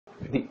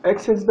The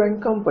Axis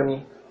Bank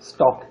company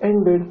stock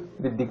ended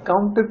with the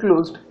counter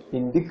closed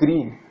in the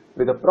green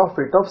with a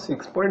profit of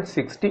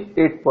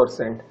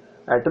 6.68%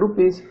 at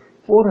rupees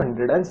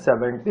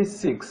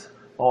 476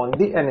 on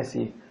the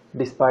NSE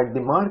despite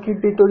the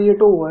market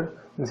deteriorate over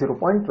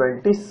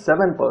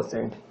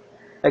 0.27%.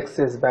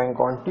 Axis Bank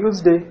on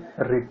Tuesday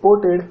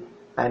reported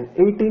an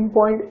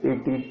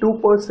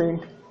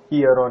 18.82%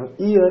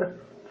 year-on-year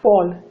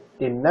fall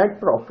in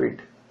net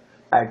profit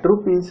at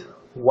rupees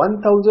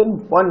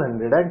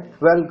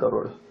 1,112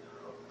 crore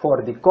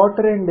for the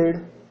quarter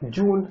ended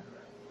June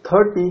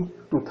 30,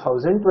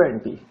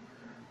 2020.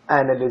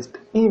 Analysts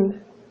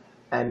in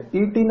an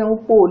ET Now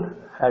poll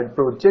had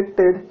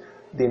projected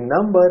the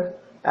number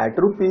at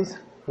rupees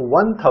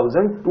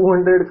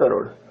 1,200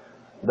 crore.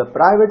 The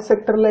private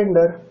sector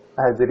lender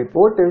has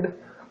reported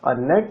a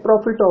net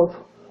profit of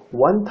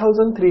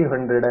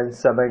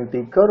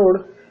 1,370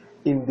 crore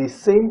in the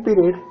same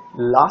period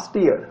last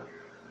year.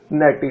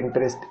 Net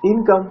interest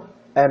income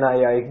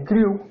NII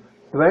grew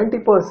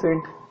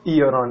 20%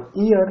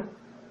 year-on-year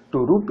to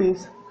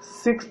rupees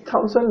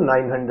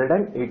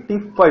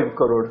 6,985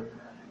 crore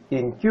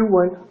in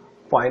Q1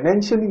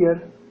 financial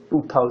year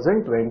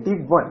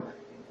 2021.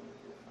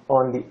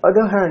 On the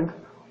other hand,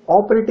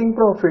 operating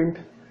profit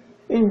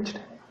inched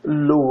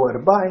lower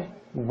by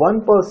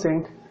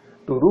 1%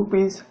 to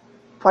rupees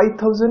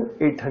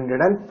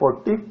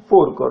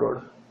 5,844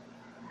 crore.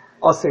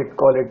 Asset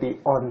quality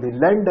on the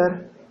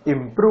lender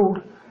improved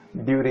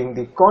during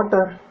the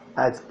quarter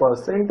as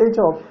percentage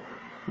of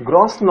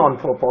gross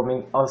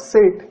non-performing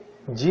asset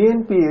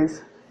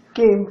GNPAs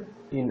came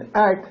in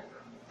at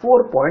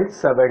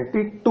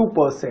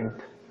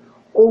 4.72%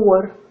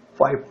 over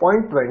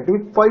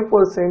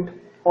 5.25%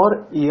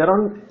 on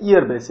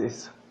year-on-year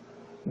basis.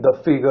 The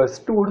figure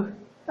stood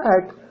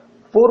at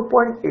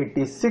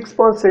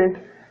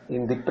 4.86%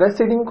 in the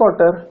preceding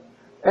quarter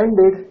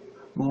ended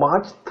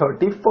March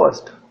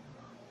 31st.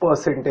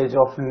 Percentage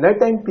of net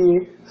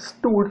NPA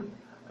stood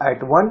at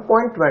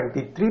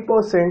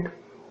 1.23%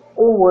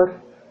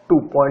 over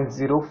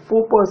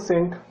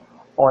 2.04%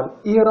 on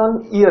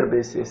year-on-year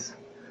basis.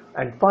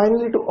 And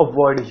finally, to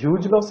avoid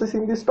huge losses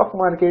in the stock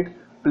market,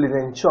 please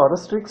ensure a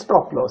strict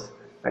stop loss.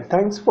 And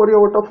thanks for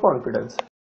your vote of confidence.